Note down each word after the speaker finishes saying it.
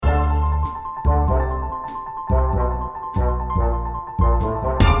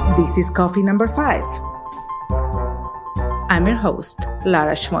This is Coffee Number 5. I'm your host,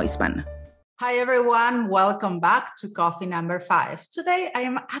 Lara Schmoisman. Hi, everyone. Welcome back to Coffee Number 5. Today, I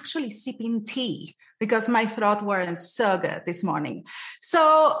am actually sipping tea because my throat wasn't so good this morning.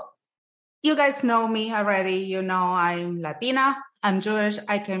 So you guys know me already. You know I'm Latina. I'm Jewish.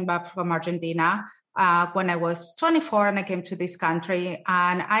 I came back from Argentina when I was 24 and I came to this country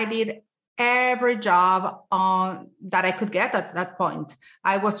and I did every job that I could get at that point.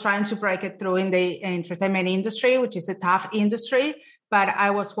 I was trying to break it through in the entertainment industry, which is a tough industry, but I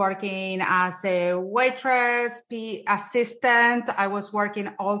was working as a waitress, assistant. I was working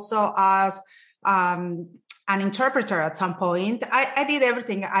also as an interpreter at some point. I did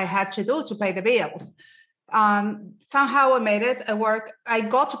everything I had to do to pay the bills. Somehow I made it work. I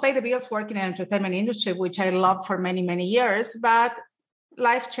got to pay the bills working in the entertainment industry, which I loved for many, many years, but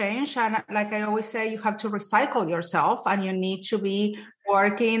life changed. And like I always say, you have to recycle yourself and you need to be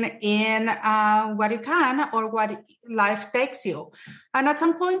working in what you can or what life takes you. And at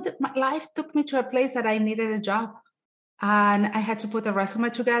some point, my life took me to a place that I needed a job. And I had to put a resume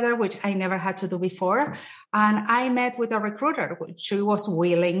together, which I never had to do before. And I met with a recruiter, which she was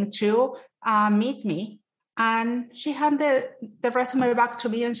willing to meet me. And she handed the resume back to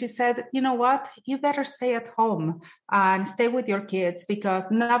me and she said, you know what, you better stay at home and stay with your kids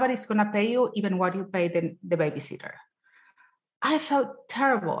because nobody's going to pay you even what you pay the babysitter. I felt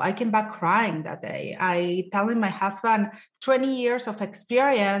terrible. I came back crying that day. I telling my husband 20 years of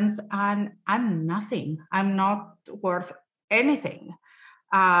experience and I'm nothing. I'm not worth anything.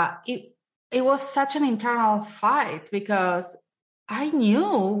 It was such an internal fight because I knew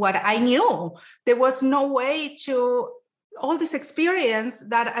what I knew. There was no way to all this experience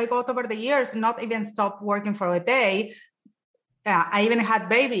that I got over the years, not even stop working for a day. I even had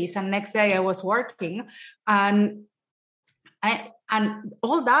babies and next day I was working and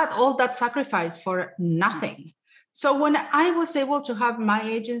all that sacrifice for nothing. So when I was able to have my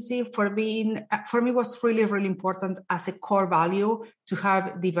agency for me was really, really important as a core value to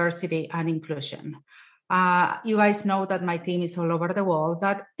have diversity and inclusion. You guys know that my team is all over the world,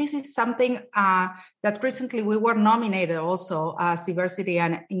 but this is something that recently we were nominated also as Diversity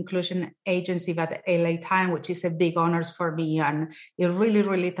and Inclusion Agency by the LA Times, which is a big honor for me. And it really,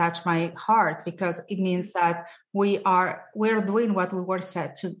 really touched my heart because it means that we're doing what we were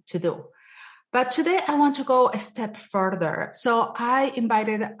set to do. But today I want to go a step further. So I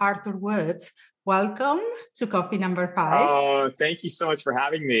invited Arthur Woods. Welcome to Coffee Number 5. Oh, thank you so much for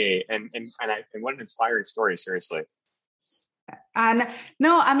having me. And what an inspiring story, seriously. And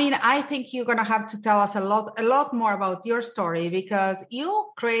no, I mean, I think you're going to have to tell us a lot more about your story because you're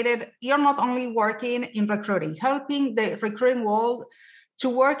not only working in recruiting, helping the recruiting world to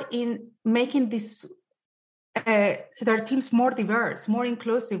work in making their teams more diverse, more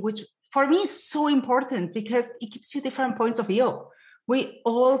inclusive, which for me is so important because it gives you different points of view. We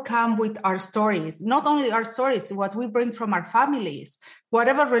all come with our stories, not only our stories, what we bring from our families,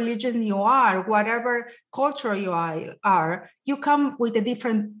 whatever religion you are, whatever culture you are, you come with a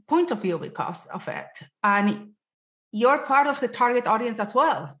different point of view because of it. And you're part of the target audience as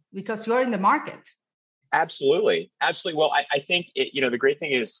well, because you're in the market. Absolutely. Absolutely. Well, I think, the great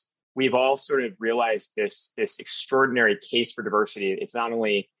thing is we've all sort of realized this extraordinary case for diversity. It's not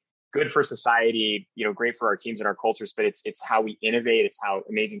only good for society, great for our teams and our cultures, but it's how we innovate. It's how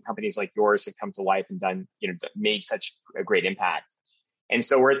amazing companies like yours have come to life and done, made such a great impact. And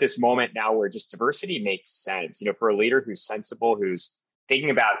so we're at this moment now where just diversity makes sense, for a leader who's sensible, who's thinking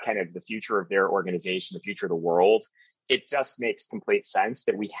about kind of the future of their organization, the future of the world. It just makes complete sense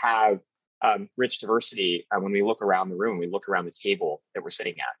that we have rich diversity when we look around the room, we look around the table that we're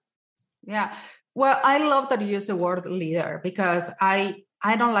sitting at. Yeah. Well, I love that you use the word leader because I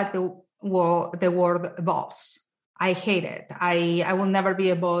don't like the word boss. I hate it. I will never be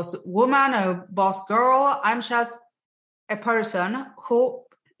a boss woman, a boss girl. I'm just a person who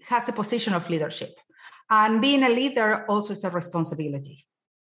has a position of leadership. And being a leader also is a responsibility.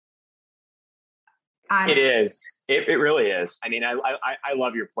 And it is. It really is. I mean, I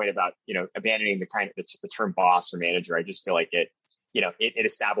love your point about, abandoning the term boss or manager. I just feel like it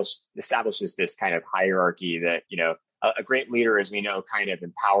establishes this kind of hierarchy that, a great leader, as we know, kind of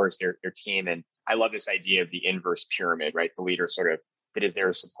empowers their team. And I love this idea of the inverse pyramid, right? The leader sort of that is there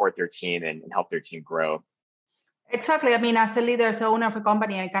to support their team and help their team grow. Exactly. I mean, as a leader, as owner of a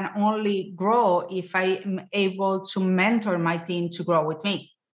company, I can only grow if I am able to mentor my team to grow with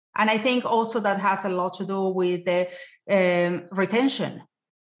me. And I think also that has a lot to do with the retention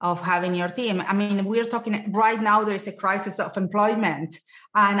of having your team. I mean, we're talking right now, there's a crisis of employment.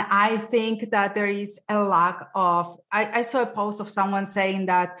 And I think that there is a lack of, I saw a post of someone saying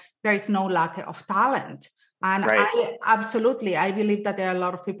that there is no lack of talent. And Right. I believe that there are a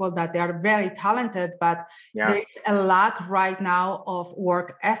lot of people that they are very talented, but there is a lack right now of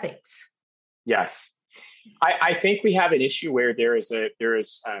work ethics. Yes. I think we have an issue where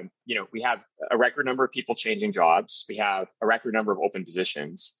we have a record number of people changing jobs. We have a record number of open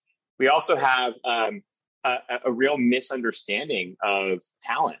positions. We also have a real misunderstanding of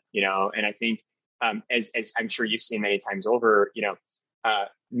talent, and I think as I'm sure you've seen many times over,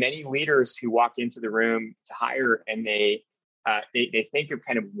 many leaders who walk into the room to hire and they think of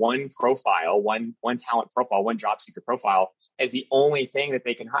kind of one profile, one talent profile, one job seeker profile as the only thing that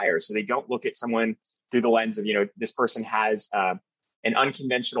they can hire. So they don't look at someone through the lens of, this person has an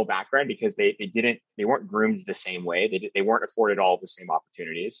unconventional background because they weren't groomed the same way. They weren't afforded all the same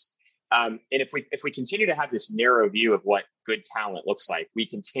opportunities. And if we continue to have this narrow view of what good talent looks like, we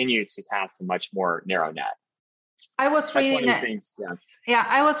continue to cast a much more narrow net. I was reading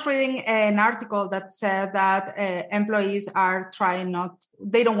an article that said that employees are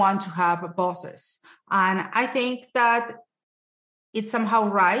they don't want to have bosses. And I think that it's somehow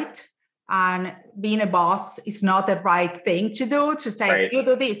right. And being a boss is not the right thing to do, to say, right, you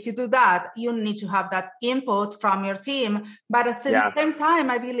do this, you do that. You need to have that input from your team. But at the same time,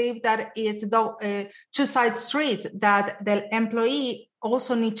 I believe that it's the two-side street, that the employee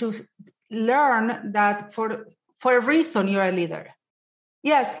also need to learn that for a reason you're a leader.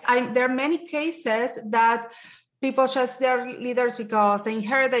 Yes, there are many cases that people they're leaders because they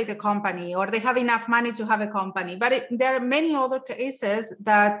inherited a company or they have enough money to have a company. But there are many other cases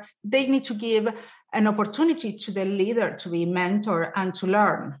that they need to give an opportunity to the leader to be mentor and to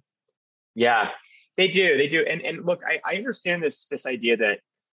learn. Yeah, they do. And look, I understand this idea that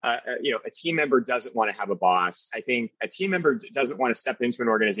a team member doesn't want to have a boss. I think a team member doesn't want to step into an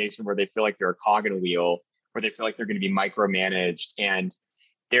organization where they feel like they're a cog in a wheel, where they feel like they're going to be micromanaged and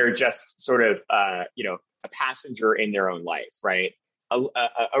they're just sort of, a passenger in their own life, right?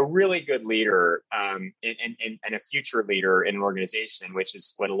 A really good leader and a future leader in an organization, which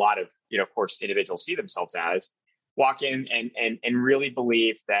is what a lot of, of course, individuals see themselves as, walk in and really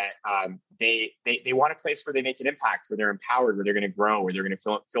believe that they want a place where they make an impact, where they're empowered, where they're going to grow, where they're going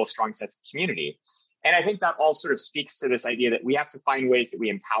to feel a strong sense of community. And I think that all sort of speaks to this idea that we have to find ways that we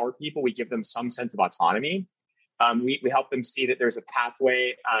empower people. We give them some sense of autonomy. We help them see that there's a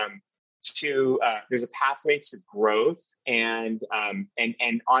pathway to growth, and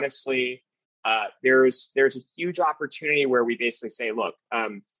honestly, there's a huge opportunity where we basically say, look,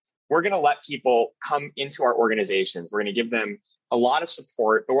 we're going to let people come into our organizations. We're going to give them a lot of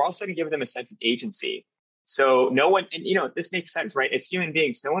support, but we're also going to give them a sense of agency. So no one, and this makes sense, right? As human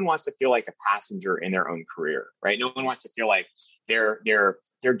beings, no one wants to feel like a passenger in their own career, right? No one wants to feel like they're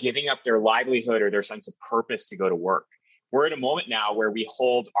giving up their livelihood or their sense of purpose to go to work. We're at a moment now where we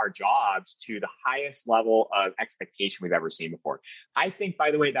hold our jobs to the highest level of expectation we've ever seen before. I think,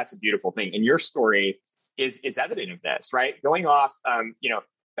 by the way, that's a beautiful thing. And your story is evident of this, right? Going off,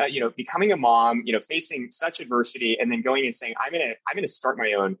 becoming a mom, facing such adversity, and then going and saying, I'm going to start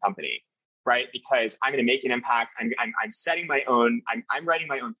my own company, right? Because I'm going to make an impact. I'm setting my own. I'm writing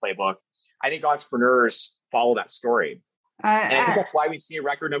my own playbook. I think entrepreneurs follow that story. And I think that's why we see a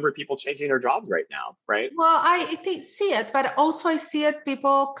record number of people changing their jobs right now, right? Well, I see it, but also I see it,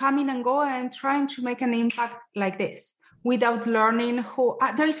 people coming and going and trying to make an impact like this without learning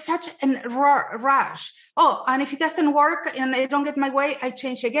there is such a rush. Oh, and if it doesn't work and I don't get my way, I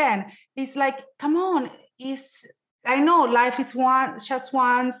change again. It's like, come on, I know life is just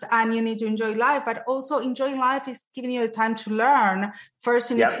once and you need to enjoy life, but also enjoying life is giving you the time to learn. First,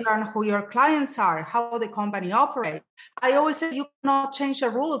 you need to learn who your clients are, how the company operates. I always say you cannot change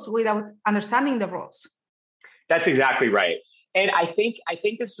the rules without understanding the rules. That's exactly right. And I think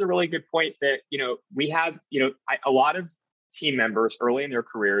this is a really good point that, we have, a lot of team members early in their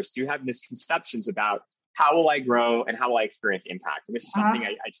careers do have misconceptions about how will I grow and how will I experience impact. And this is something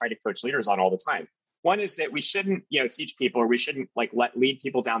I try to coach leaders on all the time. One is that we shouldn't, teach people, or we shouldn't lead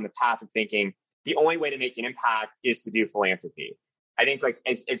people down the path of thinking the only way to make an impact is to do philanthropy. I think,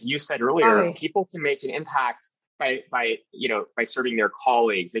 as you said earlier, people can make an impact by serving their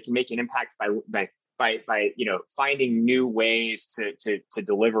colleagues. They can make an impact by finding new ways to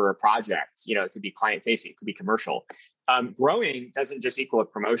deliver a project. It could be client facing, it could be commercial. Growing doesn't just equal a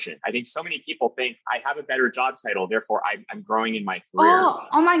promotion. I think so many people think I have a better job title, therefore I'm growing in my career.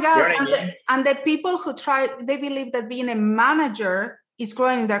 Oh my God. And the people who they believe that being a manager is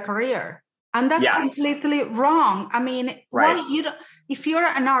growing in their career. And that's completely wrong. I mean, if you're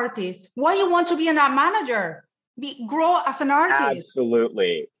an artist, why you want to be a manager? grow as an artist.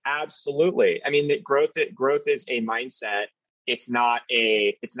 Absolutely. I mean, the growth is a mindset. It's not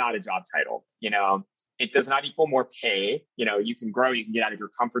a job title. It does not equal more pay. You can grow, you can get out of your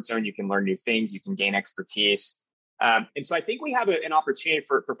comfort zone, you can learn new things, you can gain expertise. And so I think we have an opportunity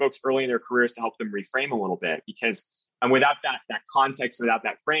for folks early in their careers to help them reframe a little bit, because without that context, without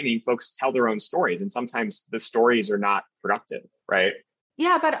that framing, folks tell their own stories, and sometimes the stories are not productive, right?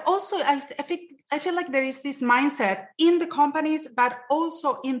 Yeah, but also I feel like there is this mindset in the companies, but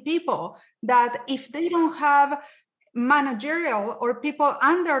also in people, that if they don't have managerial or people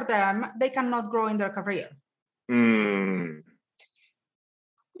under them, they cannot grow in their career.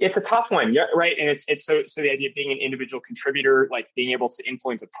 It's a tough one, yeah, right? And it's so the idea of being an individual contributor, like being able to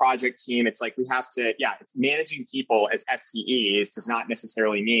influence a project team. It's like we have to, it's managing people as FTEs does not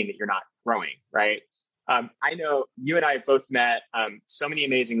necessarily mean that you're not growing, right? I know you and I have both met so many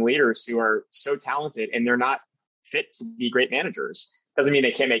amazing leaders who are so talented and they're not fit to be great managers. Doesn't mean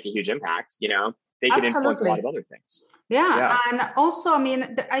they can't make a huge impact, They can Absolutely. influence a lot of other things. Yeah. And also, I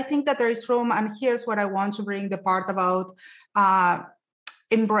mean, I think that there is room, and here's what I want to bring, the part about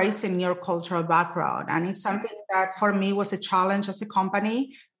embracing your cultural background. And it's something that for me was a challenge as a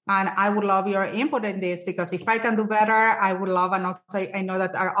company. And I would love your input in this, because if I can do better, I would love, and also I know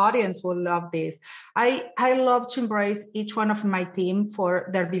that our audience will love this. I love to embrace each one of my team for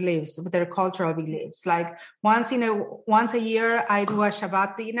their beliefs, their cultural beliefs. Like once a year, I do a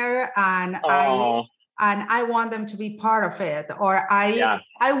Shabbat dinner, and I want them to be part of it, or I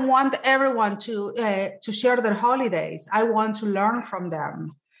want everyone to share their holidays. I want to learn from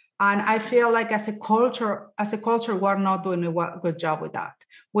them, and I feel like as a culture, we're not doing a good job with that.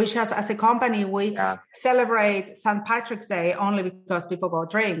 Which as a company, we celebrate St. Patrick's Day only because people go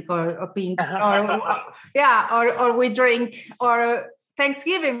drink or we drink, or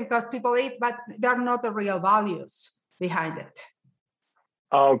Thanksgiving because people eat, but they're not the real values behind it.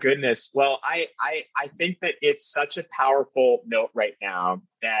 Oh, goodness. Well, I think that it's such a powerful note right now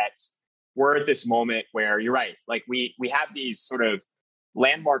that we're at this moment where you're right. Like we have these sort of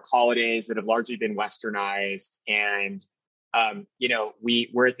landmark holidays that have largely been westernized. And,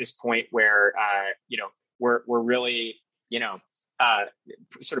 we're at this point where, we're really,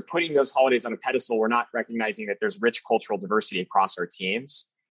 sort of putting those holidays on a pedestal. We're not recognizing that there's rich cultural diversity across our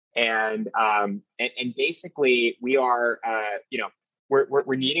teams. And basically we are,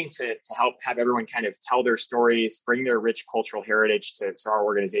 we're needing to help have everyone kind of tell their stories, bring their rich cultural heritage to our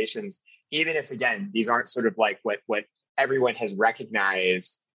organizations, even if, again, these aren't sort of like what everyone has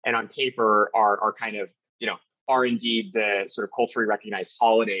recognized and on paper are kind of, are indeed the sort of culturally recognized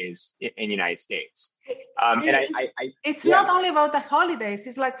holidays in the United States. It's not only about the holidays.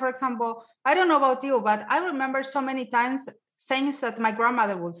 It's like, for example, I don't know about you, but I remember so many times things that my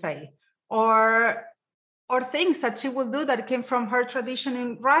grandmother would say, or things that she will do that came from her tradition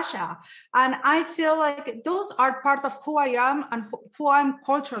in Russia. And I feel like those are part of who I am and who I'm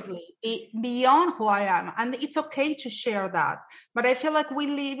culturally, beyond who I am. And it's okay to share that. But I feel like we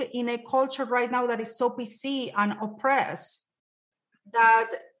live in a culture right now that is so PC and oppressed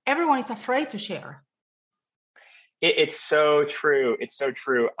that everyone is afraid to share. It's so true. It's so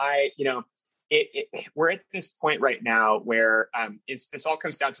true. We're at this point right now where this all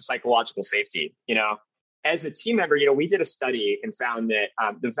comes down to psychological safety, As a team member, we did a study and found that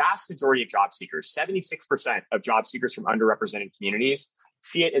the vast majority of job seekers, 76% of job seekers from underrepresented communities,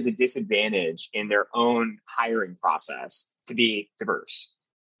 see it as a disadvantage in their own hiring process to be diverse.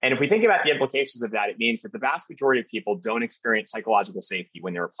 And if we think about the implications of that, it means that the vast majority of people don't experience psychological safety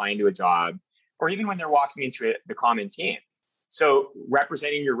when they're applying to a job, or even when they're walking into the common team. So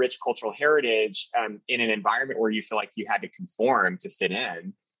representing your rich cultural heritage in an environment where you feel like you had to conform to fit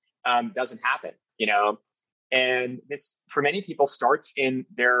in doesn't happen, And this, for many people, starts in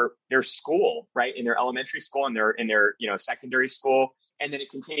their school, right? In their elementary school, in their secondary school, and then it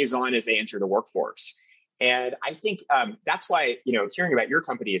continues on as they enter the workforce. And I think that's why hearing about your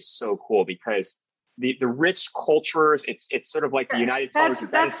company is so cool, because the rich cultures, it's sort of like the United Colors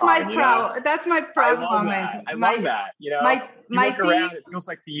of Benetton. That's my proud moment. I love that. You look around, it feels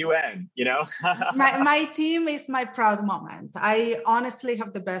like the UN. my team is my proud moment. I honestly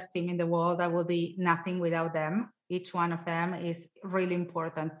have the best team in the world. I will be nothing without them. Each one of them is really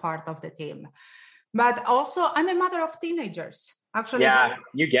important part of the team. But also, I'm a mother of teenagers. Actually, yeah,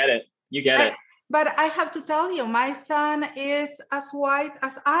 you get it. But I have to tell you, my son is as white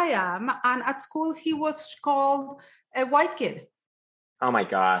as I am. And at school, he was called a white kid. Oh, my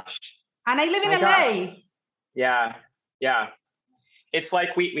gosh. And I live in LA. Yeah. It's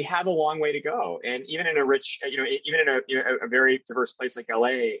like we have a long way to go. And even in a rich, even in a very diverse place like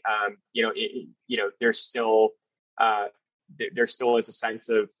LA, there's still there still is a sense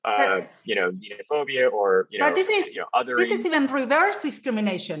of xenophobia or othering. This is even reverse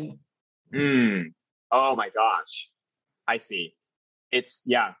discrimination. Oh my gosh, I see.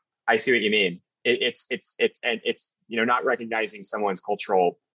 I see what you mean. It's not recognizing someone's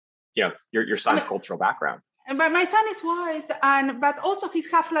cultural, your son's cultural background. But my son is white, but also he's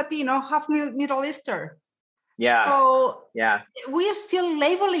half Latino, half Middle Eastern. Yeah. So we are still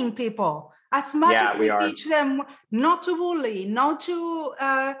labeling people as much as we teach them not to bully, not to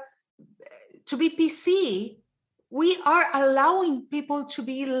be PC. We are allowing people to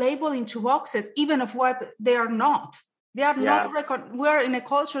be labeled into boxes, even of what they are not. They are not. We are in a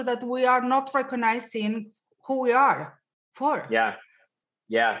culture that we are not recognizing who we are for.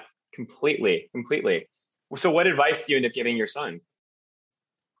 Yeah, completely. So, what advice do you end up giving your son?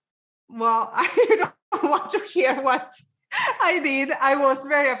 Well, I don't want to hear what I did. I was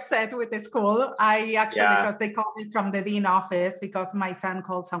very upset with the school. Because they called me from the dean office because my son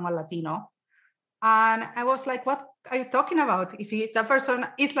called someone Latino. And I was like, what are you talking about? If the person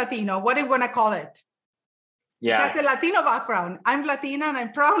is Latino, what are you going to call it? Yeah. It has a Latino background. I'm Latina and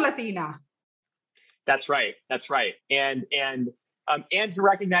I'm proud Latina. That's right. And to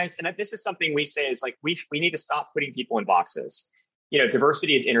recognize, and this is something we say is like, we need to stop putting people in boxes.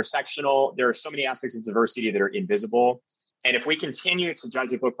 Diversity is intersectional. There are so many aspects of diversity that are invisible. And if we continue to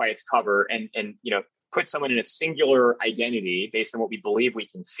judge a book by its cover and put someone in a singular identity based on what we believe we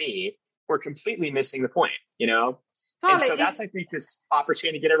can see, we're completely missing the point, And so that's, I think, this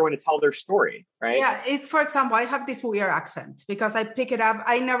opportunity to get everyone to tell their story, right? Yeah, it's, for example, I have this weird accent because I pick it up.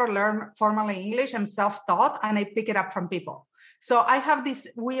 I never learned formally English. I'm self-taught and I pick it up from people. So I have this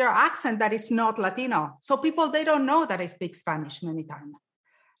weird accent that is not Latino. So people, they don't know that I speak Spanish many times.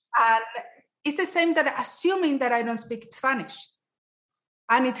 And it's the same that assuming that I don't speak Spanish.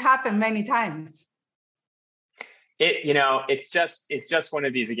 And it happened many times. It's just one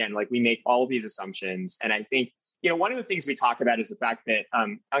of these, again, like we make all of these assumptions. And I think, one of the things we talk about is the fact that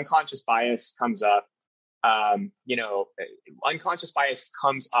unconscious bias comes up. Unconscious bias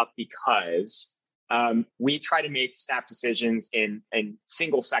comes up because we try to make snap decisions in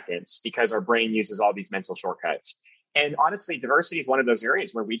single seconds because our brain uses all these mental shortcuts. And honestly, diversity is one of those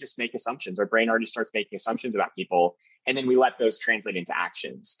areas where we just make assumptions. Our brain already starts making assumptions about people, and then we let those translate into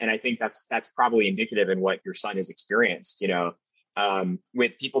actions. And I think that's probably indicative in what your son has experienced,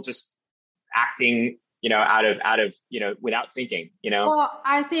 with people just acting, out of, without thinking, Well,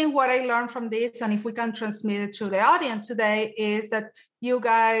 I think what I learned from this, and if we can transmit it to the audience today, is that you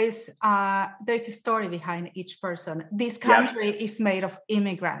guys, there's a story behind each person. This country is made of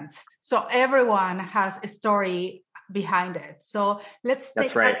immigrants. So everyone has a story behind it. So let's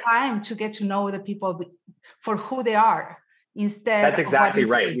take our time to get to know the people for who they are instead. That's exactly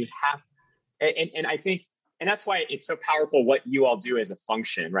right. We have, and I think, and that's why it's so powerful what you all do as a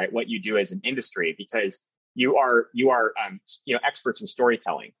function, right? What you do as an industry, because you are experts in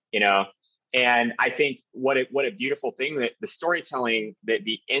storytelling, And I think what a beautiful thing that the storytelling, that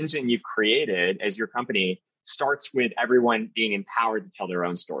the engine you've created as your company starts with everyone being empowered to tell their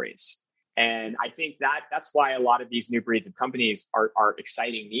own stories. And I think that's why a lot of these new breeds of companies are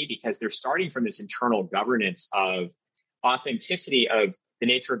exciting me, because they're starting from this internal governance of authenticity of the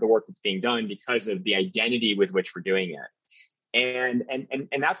nature of the work that's being done because of the identity with which we're doing it. And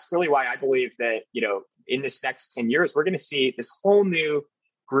that's really why I believe that, in this next 10 years, we're going to see this whole new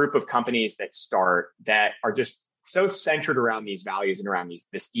group of companies that start that are just so centered around these values and around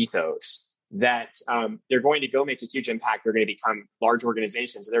this ethos that they're going to go make a huge impact. They're going to become large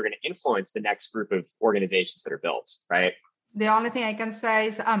organizations, and they're going to influence the next group of organizations that are built, right? The only thing I can say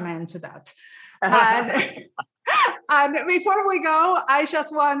is amen to that. And before we go, I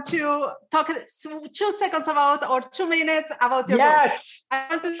just want to talk 2 seconds about, or 2 minutes about your book. I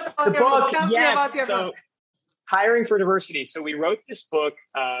want to talk about your book. Tell me about your book. Hiring for Diversity. So we wrote this book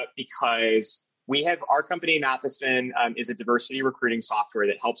because we have our company, Matheson, is a diversity recruiting software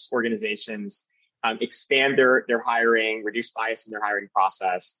that helps organizations expand their hiring, reduce bias in their hiring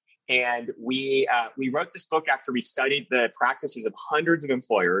process. And we wrote this book after we studied the practices of hundreds of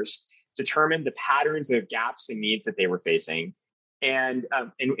employers, determined the patterns of gaps and needs that they were facing, and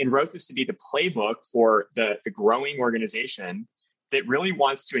wrote this to be the playbook for the growing organization that really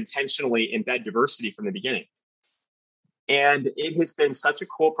wants to intentionally embed diversity from the beginning. And it has been such a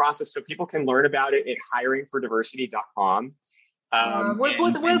cool process. So people can learn about it at hiringfordiversity.com.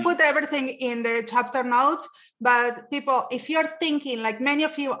 We'll put everything in the chapter notes. But people, if you're thinking, like many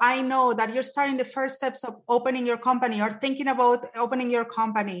of you, I know that you're starting the first steps of opening your company or thinking about opening your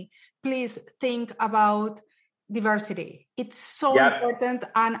company, please think about diversity. It's so important.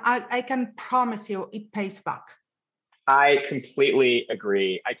 And I can promise you it pays back. I completely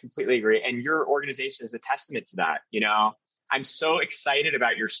agree. And your organization is a testament to that. I'm so excited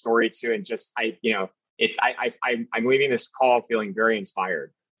about your story too. And I'm leaving this call feeling very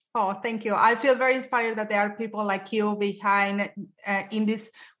inspired. Oh, thank you. I feel very inspired that there are people like you behind in this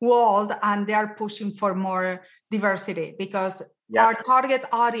world, and they are pushing for more diversity because our target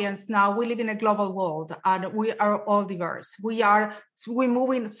audience now, we live in a global world and we are all diverse. We're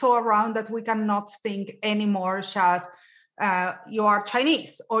moving so around that we cannot think anymore just you are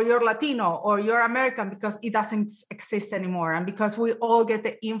Chinese or you're Latino or you're American, because it doesn't exist anymore. And because we all get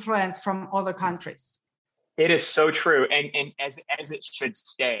the influence from other countries. It is so true, and as it should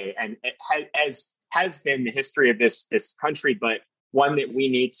stay, and it has been the history of this country, but one that we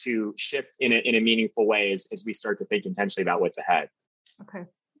need to shift in a meaningful way as we start to think intentionally about what's ahead. Okay,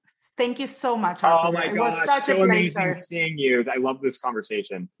 thank you so much. Oh my gosh, it was such a pleasure. Amazing seeing you. I love this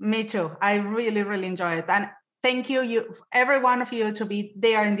conversation. Me too. I really, really enjoy it, and thank you, every one of you, to be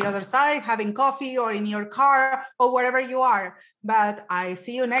there on the other side, having coffee or in your car or wherever you are. But I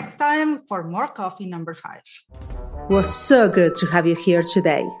see you next time for more Coffee Number 5. It was so good to have you here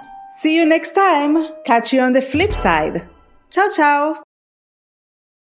today. See you next time. Catch you on the flip side. Ciao, ciao.